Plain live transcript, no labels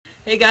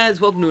Hey guys,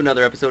 welcome to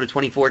another episode of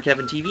 24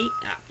 Kevin TV.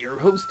 Your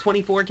host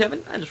 24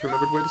 Kevin. I just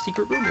remembered where the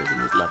secret room is in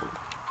this level.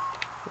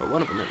 Or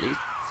one of them at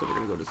least. So we're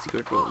gonna go to the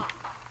secret room.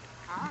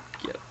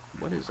 Get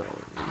what is all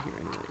in here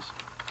anyways?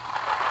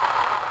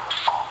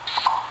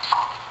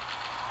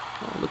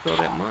 Oh, look at all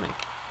that money.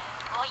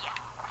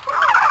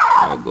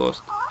 Oh,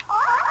 ghost. Oh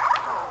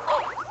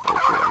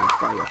shit, I'm on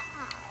fire.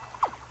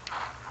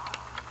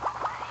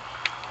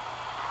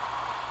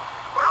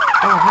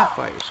 Oh, half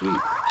fire,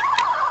 sweet.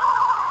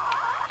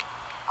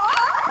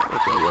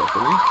 That's all well for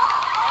me.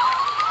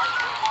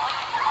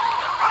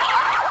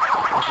 I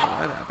don't know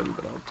how that happened,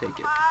 but I'll take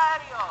it.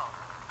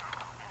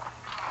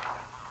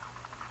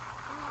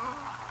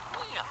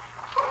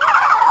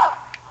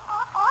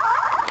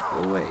 Go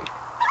away.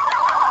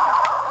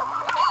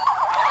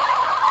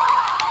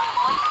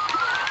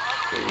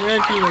 I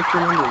actually like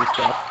remembering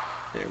stuff.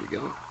 There we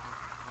go.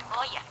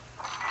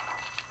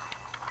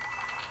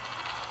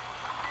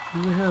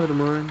 Who's the hell of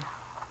mine?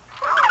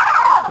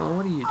 Oh,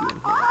 what are you doing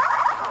here?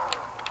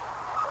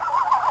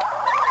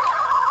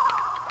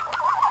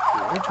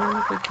 Am I trying to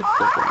look like the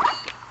flip on me?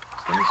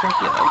 Let me check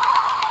it out.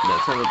 That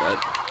sounded bad.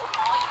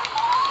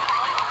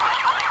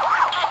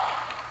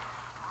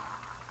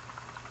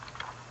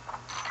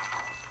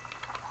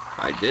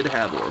 I did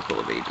have Oracle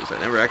of Ages. I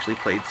never actually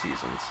played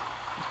Seasons.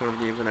 It's one of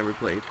the games I never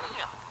played.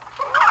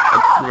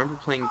 I remember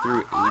playing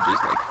through Ages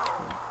like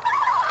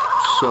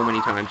so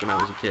many times when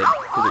I was a kid,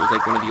 because it was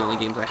like one of the only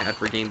games I had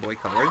for Game Boy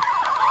Color.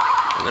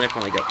 And then I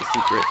finally got the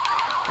secret.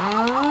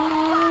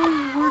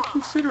 We're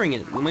considering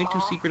it. We might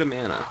do Secret of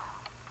Mana.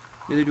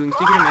 Either doing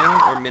Secret of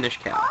Mana or Minish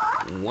Cap.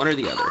 One or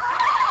the other.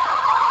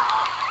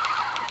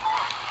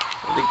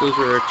 I think those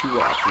are our two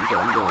options that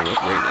I'm going with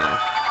right now.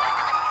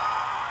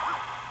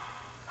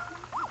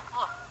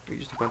 You're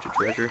just a bunch of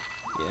treasure.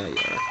 Yeah, you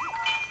are.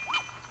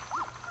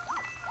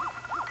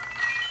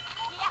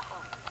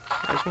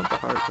 I just want the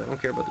hearts. I don't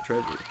care about the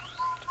treasure. Just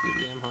give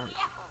me a damn heart.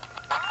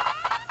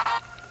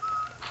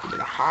 Give me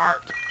a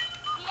heart.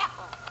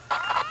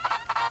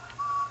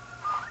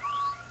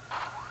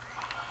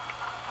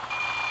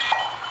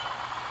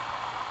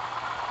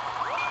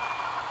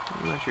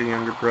 I'm not your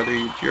younger brother,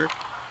 you jerk.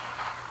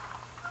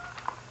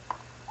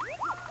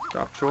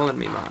 Stop trolling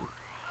me, Mom.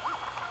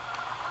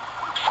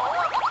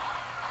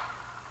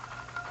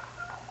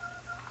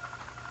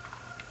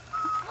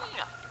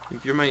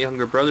 If you're my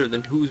younger brother,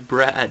 then who's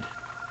Brad?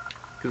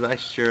 Because I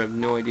sure have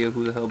no idea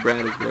who the hell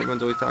Brad is, but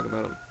everyone's always talking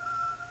about him.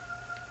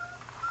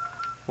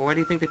 Well, why do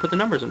you think they put the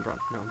numbers in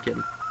front? No, I'm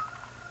kidding.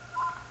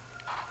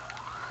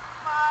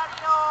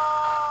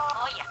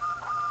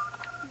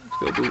 Let's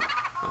go do it.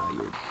 Oh,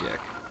 you're a dick.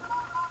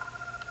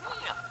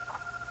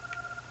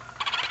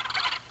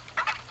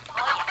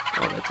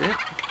 Oh, that's it?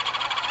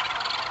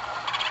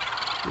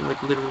 You're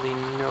like literally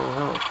no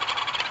help.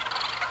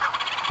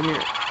 Come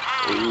here.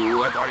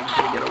 Ooh, I thought he was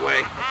gonna get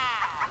away.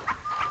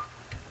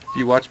 If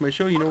you watch my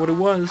show, you know what it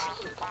was.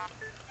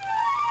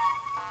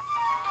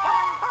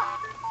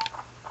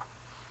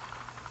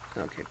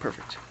 Okay,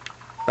 perfect.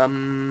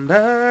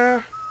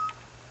 Bumba!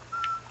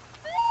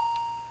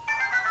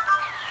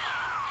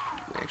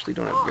 We actually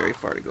don't have very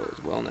far to go as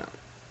well now.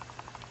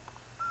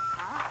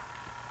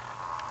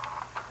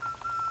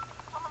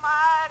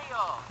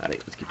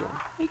 Alright, let's keep going.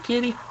 Hey,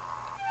 kitty.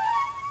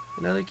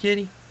 Another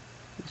kitty.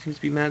 He seems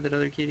to be mad that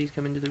other kitties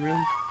come into the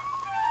room.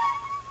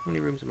 How many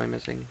rooms am I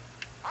missing?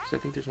 Because I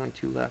think there's only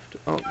 2 left.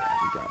 Oh, yeah,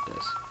 we got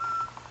this.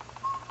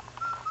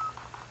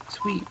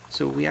 Sweet.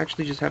 So we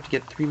actually just have to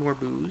get 3 more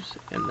boos,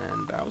 and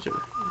then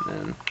Bowser. And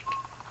then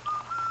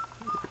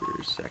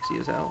we're sexy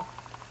as hell.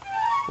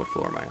 What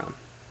floor am I on?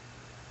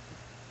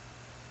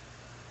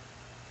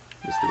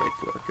 This is the right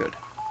floor. Good.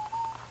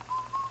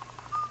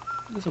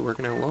 This is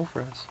working out well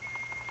for us.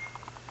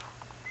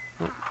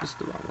 Oh, this is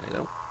the wrong way,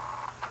 though.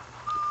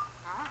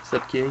 What's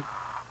up, kitty?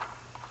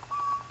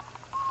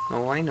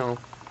 Oh, I know.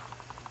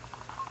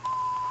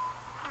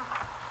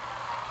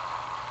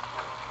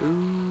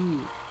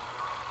 Ooh.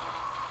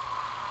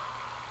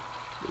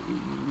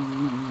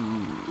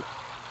 Ooh.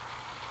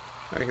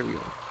 Alright, here we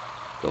go.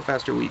 Go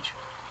faster, Luigi.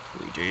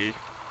 Luigi.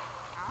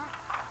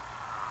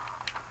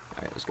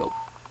 Alright, let's go.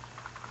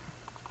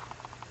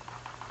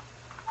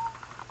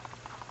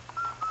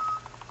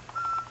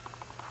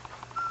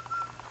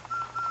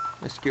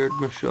 I scared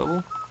my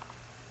shovel.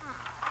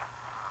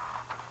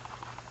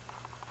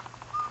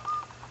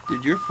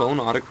 Did your phone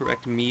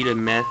autocorrect me to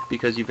meth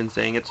because you've been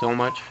saying it so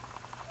much?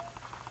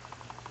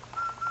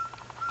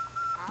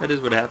 That is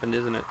what happened,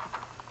 isn't it?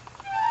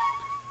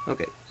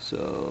 Okay,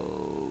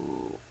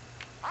 so...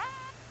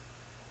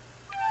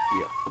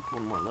 yeah, up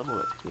one more level,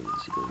 that takes me to the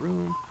secret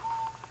room.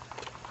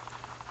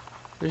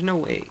 There's no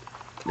way.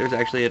 There's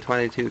actually a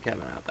 22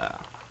 Kevin out there.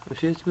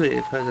 Which is to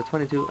believe there's a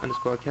 22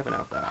 underscore Kevin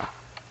out there.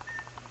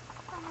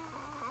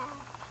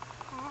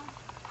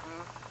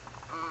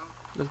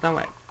 There's no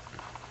way.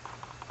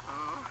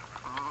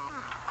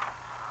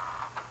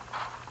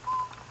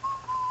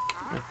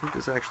 I think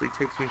this actually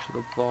takes me to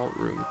the vault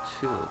room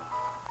too.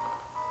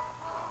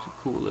 It's a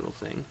cool little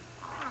thing.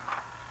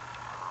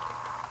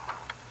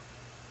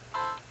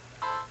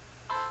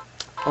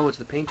 Oh, it's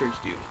the painter's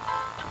dude.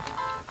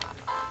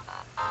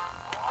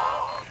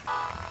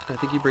 I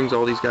think he brings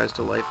all these guys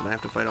to life, and I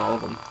have to fight all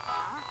of them.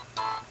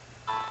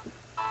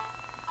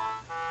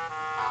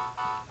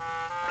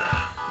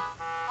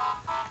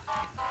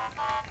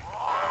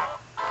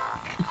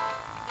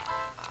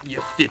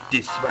 You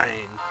filthy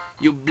swine!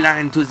 You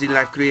blind to the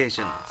life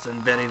creations,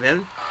 and very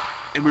well,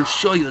 I will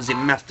show you the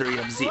mastery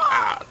of the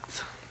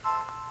art.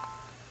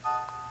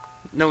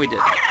 No, he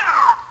didn't.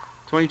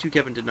 22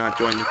 Kevin did not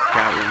join the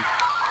chat room.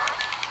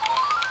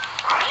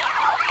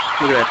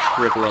 Look at that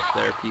triple up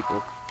there,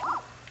 people.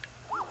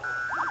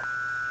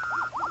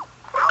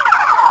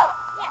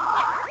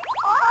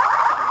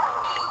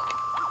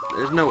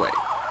 There's no way.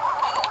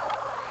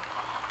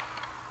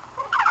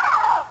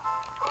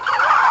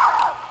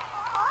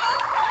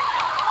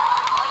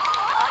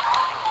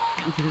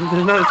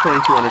 There's not a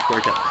 22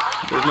 underscore Kevin.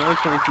 There's not a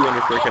 22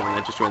 underscore Kevin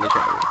that just joined the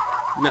chat room.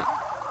 No.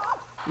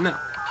 No.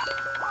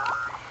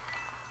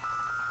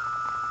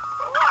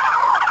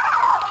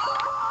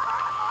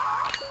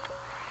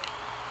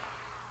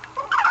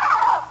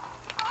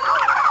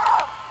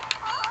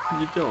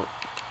 You don't.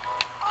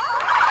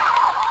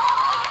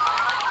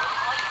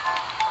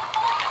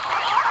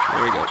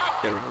 There we go.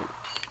 Get around.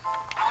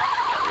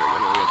 There we go.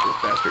 Now we got this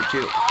bastard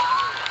too.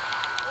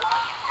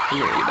 Come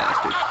here, you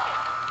bastard.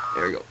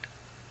 There we go.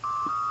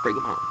 Break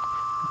him on.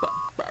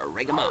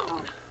 Break him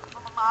on.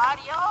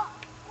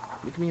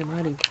 Look at me, I'm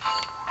hiding.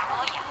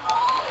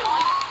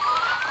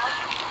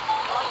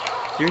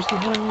 Seriously,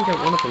 how do I only get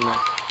one of them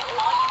now?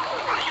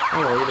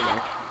 Oh, well, either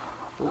way.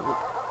 Ooh.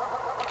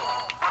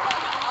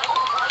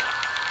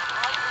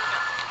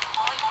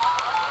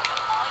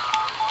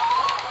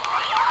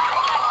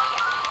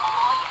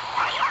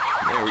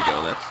 There we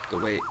go, that's the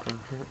way.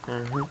 I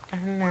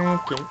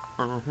like it.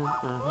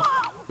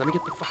 Let me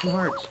get the fucking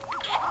hearts.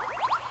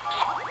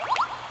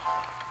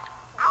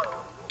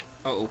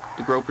 Uh-oh,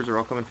 the gropers are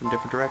all coming from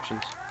different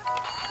directions.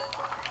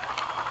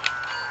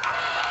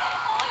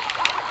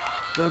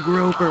 The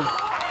groper!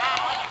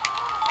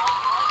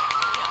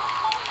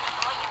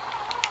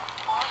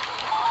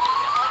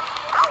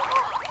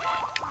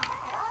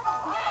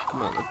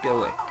 Come on, let's get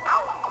away.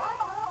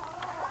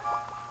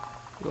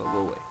 We all go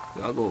away.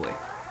 We all go away.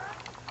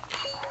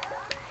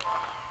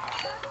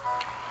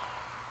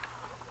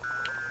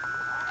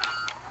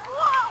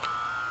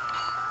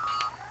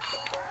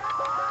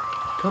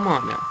 Come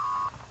on now.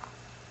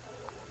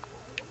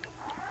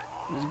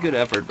 It was a good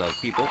effort, though,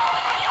 people.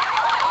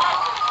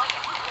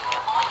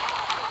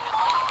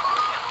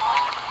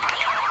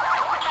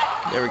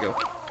 There we go.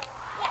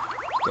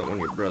 Got one of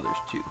your brothers,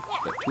 too.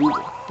 Got two of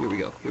them. Here we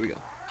go. Here we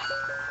go.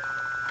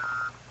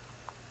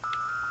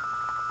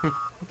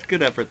 It's a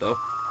good effort, though.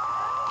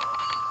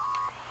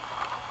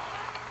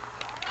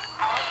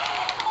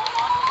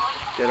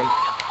 Get him.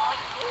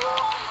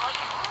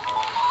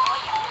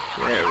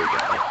 There we go.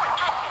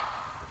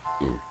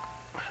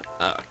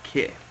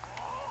 Okay.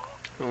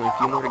 Only a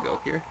few more to go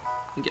here.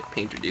 And get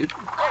Painter Dude.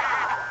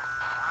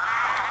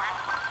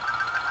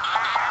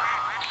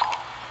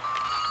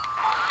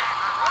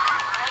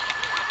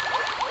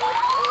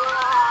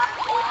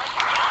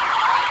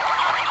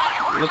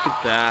 Look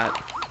at that.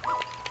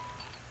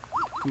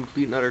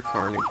 Complete and utter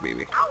carnage,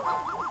 baby.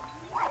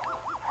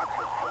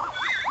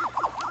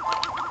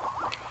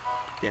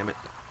 Damn it.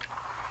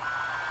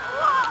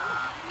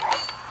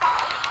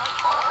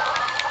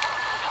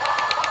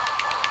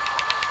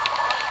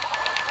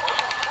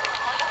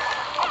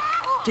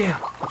 Damn,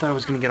 I thought I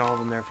was gonna get all of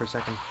them there for a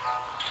second.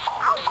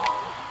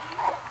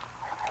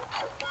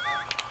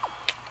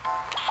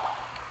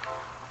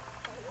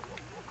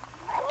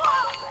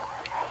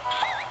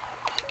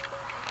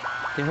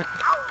 Damn it.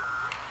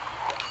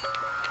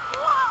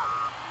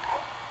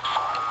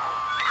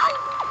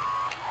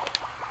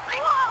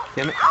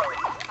 Damn it.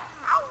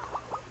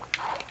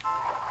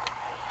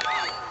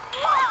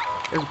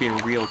 They're being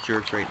real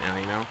jerks right now,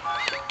 you know?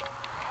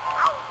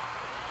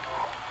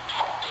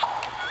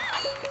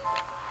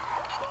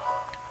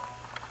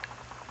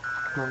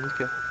 Come on, let's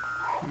go.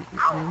 Look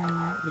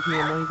at me,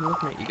 I'm not even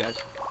looking at you guys.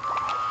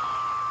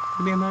 Look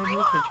at me, I'm not even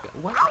looking at you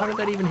guys. What? How did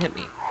that even hit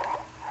me?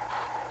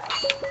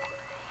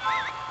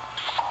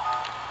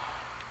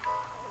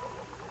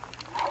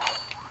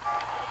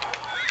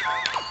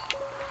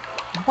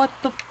 What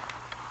the f-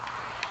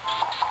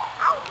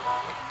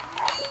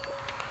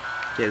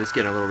 Okay, this is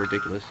getting a little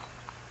ridiculous.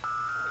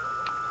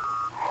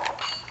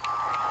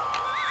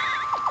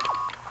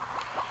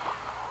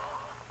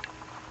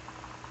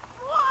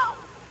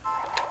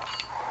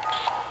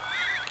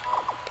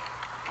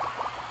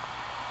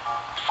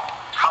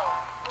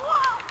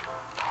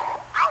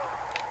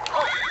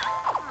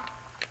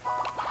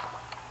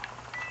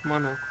 Come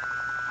on now.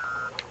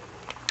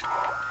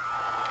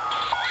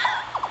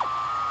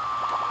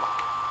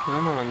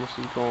 Come on, this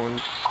is going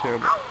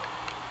terrible.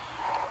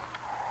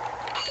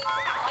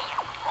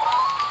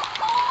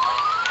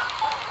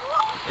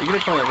 Are you gonna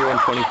call everyone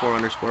 24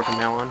 underscore from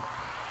now on?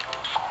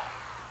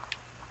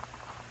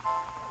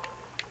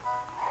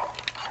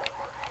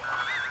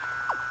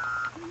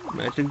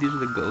 Imagine these are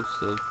the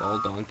ghosts of all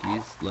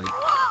donkeys, like,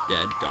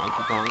 dead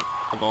Donkey Kong,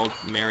 of all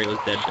Mario's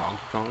dead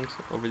Donkey Kongs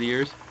over the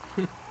years.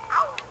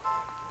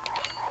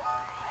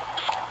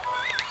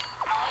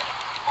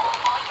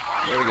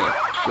 There we go.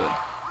 Good.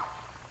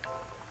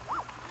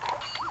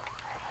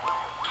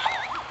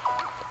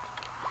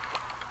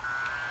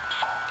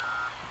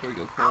 Here we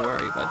go. Come on, where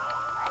are you, bud?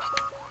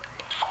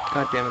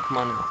 God damn it, come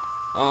on now.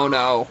 Oh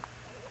no.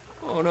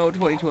 Oh no,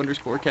 22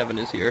 underscore Kevin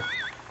is here.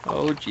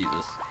 Oh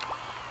Jesus.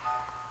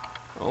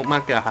 Oh my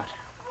god.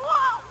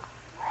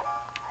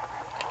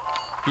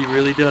 He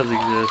really does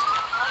exist.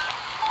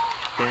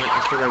 Damn it,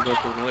 I still gotta go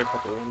through another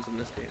couple rooms in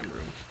this damn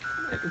room.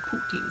 I have a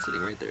poutine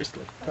sitting right there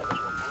still.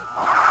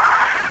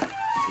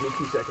 Give me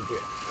 2 seconds here.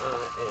 I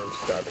am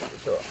starving,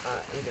 so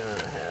I am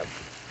gonna have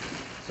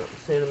some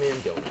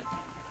cinnamon donut.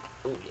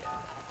 Oh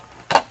yeah.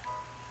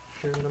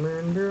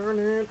 Cinnamon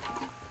donut.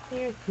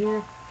 Here,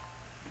 here.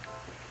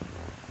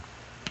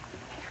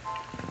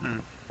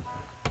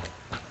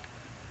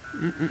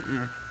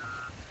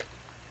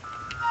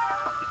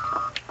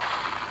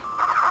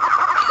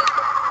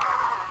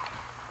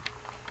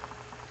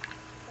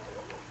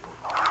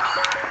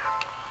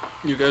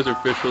 You guys are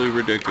officially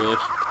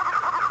ridiculous.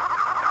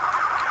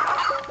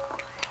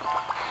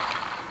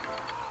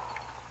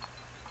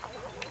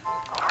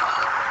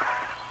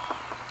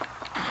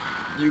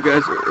 You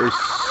guys are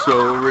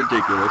so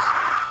ridiculous.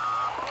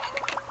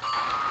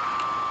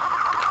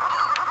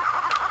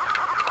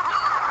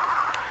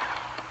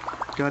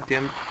 God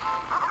damn it.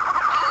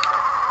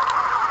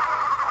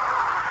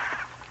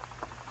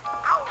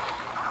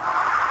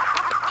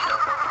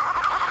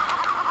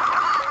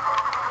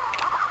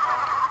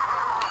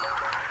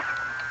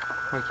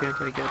 Why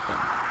can't I get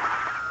them?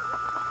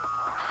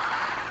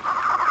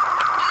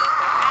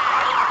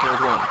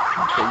 There's one.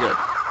 Okay, good.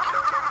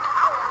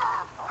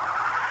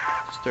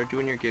 Start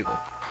doing your giggle.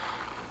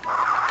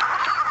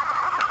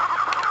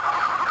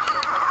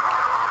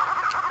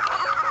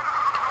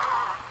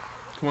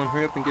 Come on,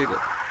 hurry up and giggle.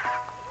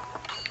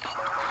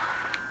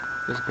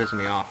 This is pissing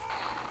me off.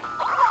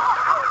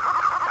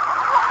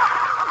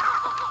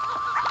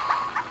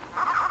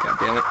 God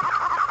damn it.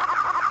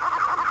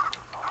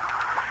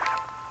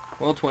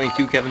 Well,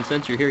 22 Kevin,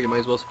 since you're here, you might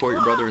as well support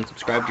your brother and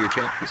subscribe to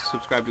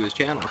his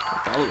channel. Or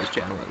follow his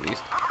channel at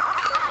least.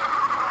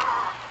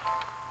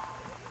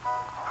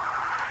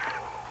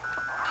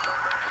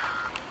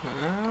 I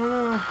don't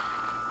know.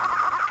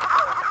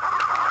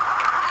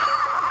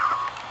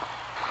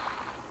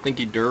 I think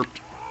he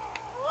derped.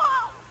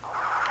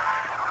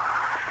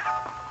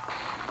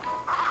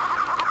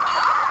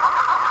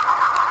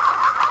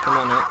 Come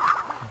on now.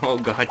 Oh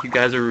god, you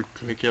guys are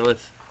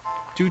ridiculous.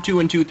 2-2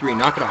 and 2-3,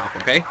 knock it off,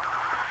 okay?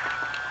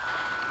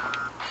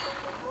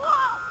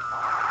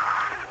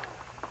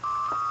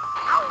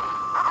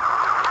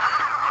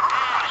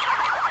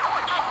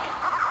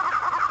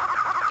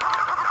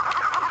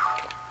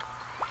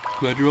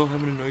 Glad you're all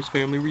having a nice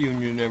family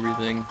reunion and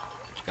everything.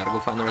 But you gotta go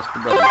find the rest of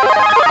the brothers.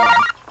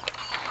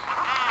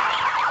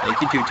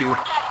 Thank you, Tutu.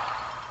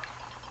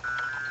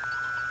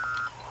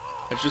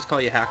 Let's just call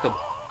you Hack'em.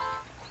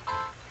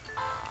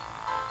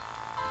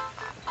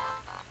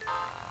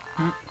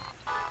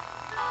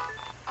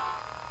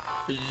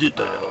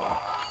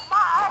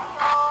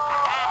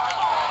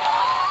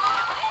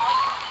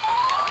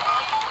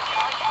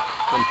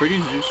 I'm pretty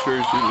sure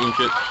it's mean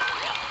shit.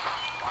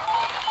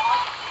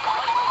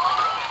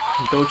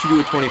 Don't you do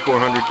a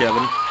 2400,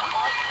 Kevin.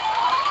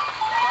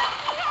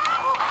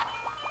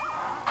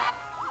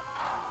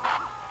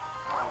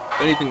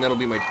 If anything, that'll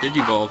be my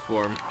Digivolve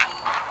form.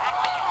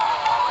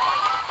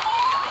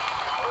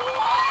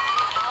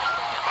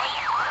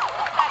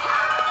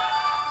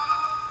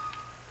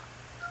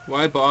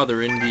 Why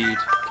bother, indeed?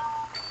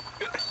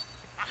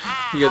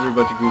 You guys are a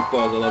bunch of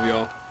goofballs. I love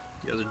y'all.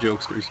 You guys are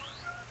jokesters.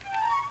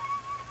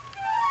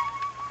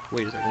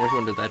 Wait a second. Which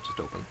one did that just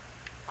open?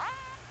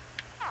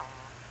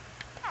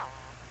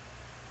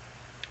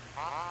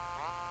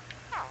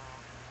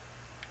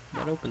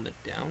 That opened the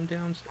down?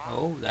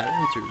 Oh, that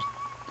answers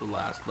the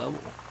last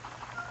level.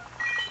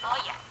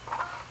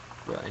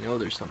 But I know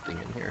there's something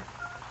in here.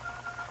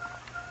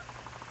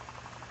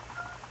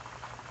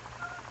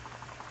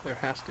 There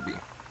has to be.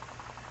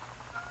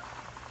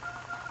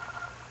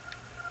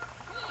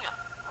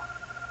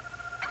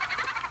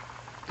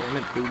 Damn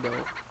it, Blue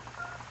Belt.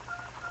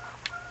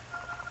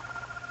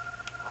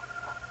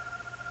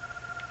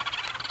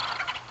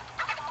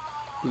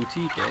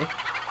 Boutique, eh?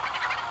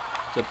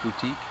 What's up,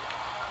 Boutique?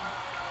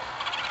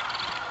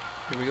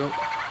 Here we go.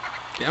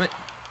 Damn it.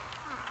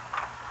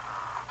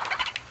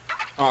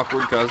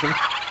 Awkward cousin.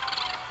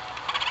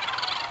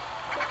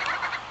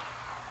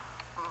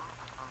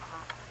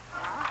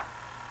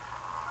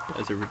 You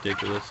guys are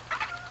ridiculous.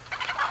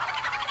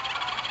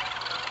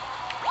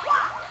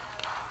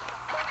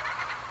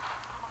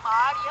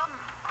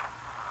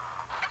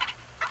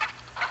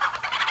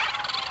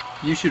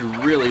 You should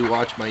really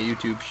watch my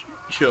YouTube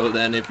show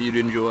then if you'd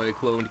enjoy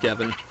Cloned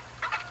Kevin.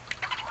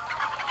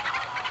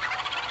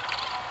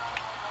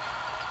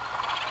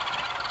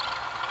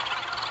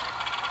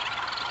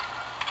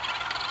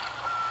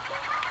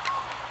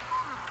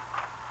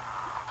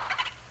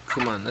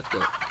 Come on on, let's go.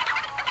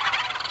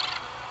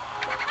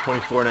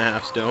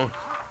 24.5 stone.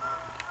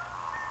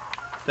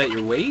 Is that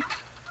your weight?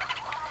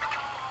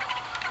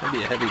 That'd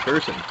be a heavy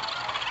person.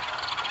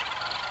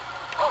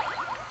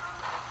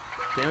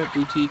 Damn it,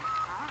 Boutique.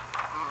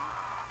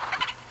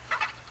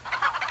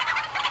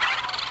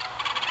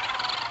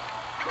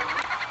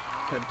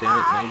 God damn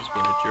it, now you're just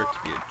being a jerk to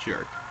be a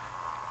jerk.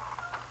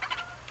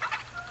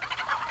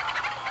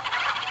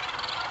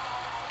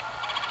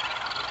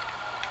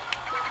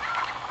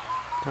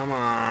 Come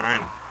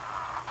on.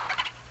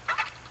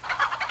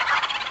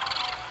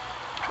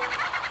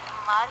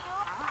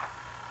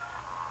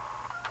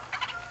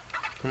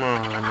 Come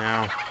on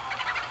now.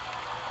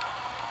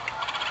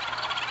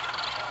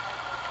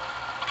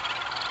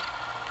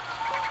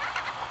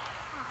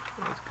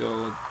 Let's go.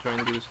 Let's try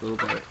and do this a little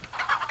better.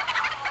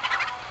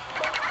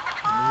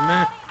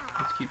 Meh.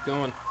 Let's keep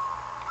going.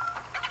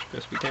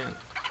 Best we can.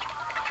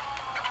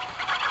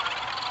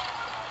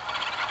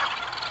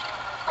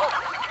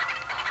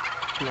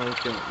 Come on,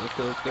 let's go. Let's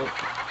go. Let's go.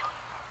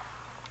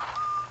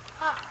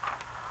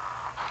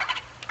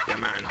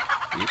 Come on,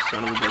 you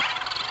son of a bitch.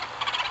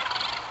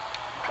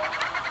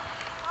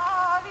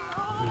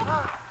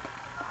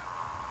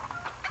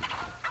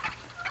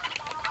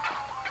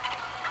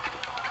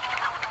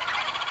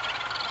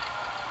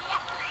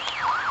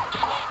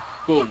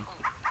 Boom.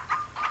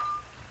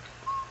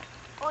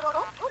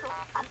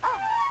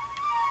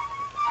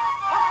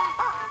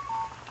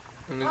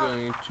 I'm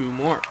gonna need 2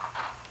 more.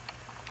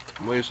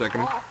 Wait a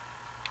second.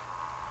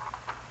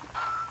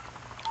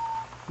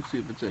 Let's see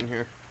if it's in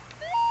here.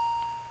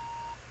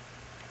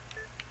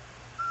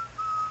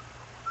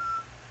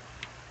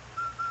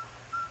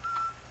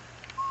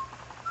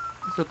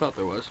 I thought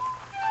there was.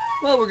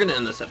 Well, we're gonna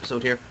end this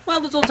episode here.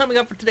 Well, that's all the time we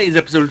got for today's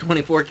episode of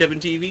 24 Kevin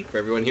TV. For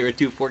everyone here at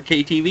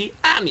 24K TV,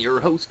 I'm your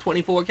host,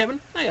 24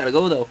 Kevin. I gotta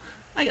go though.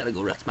 I gotta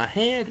go rest my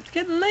head. It's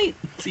getting late.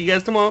 See you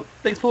guys tomorrow.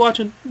 Thanks for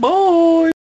watching. Bye.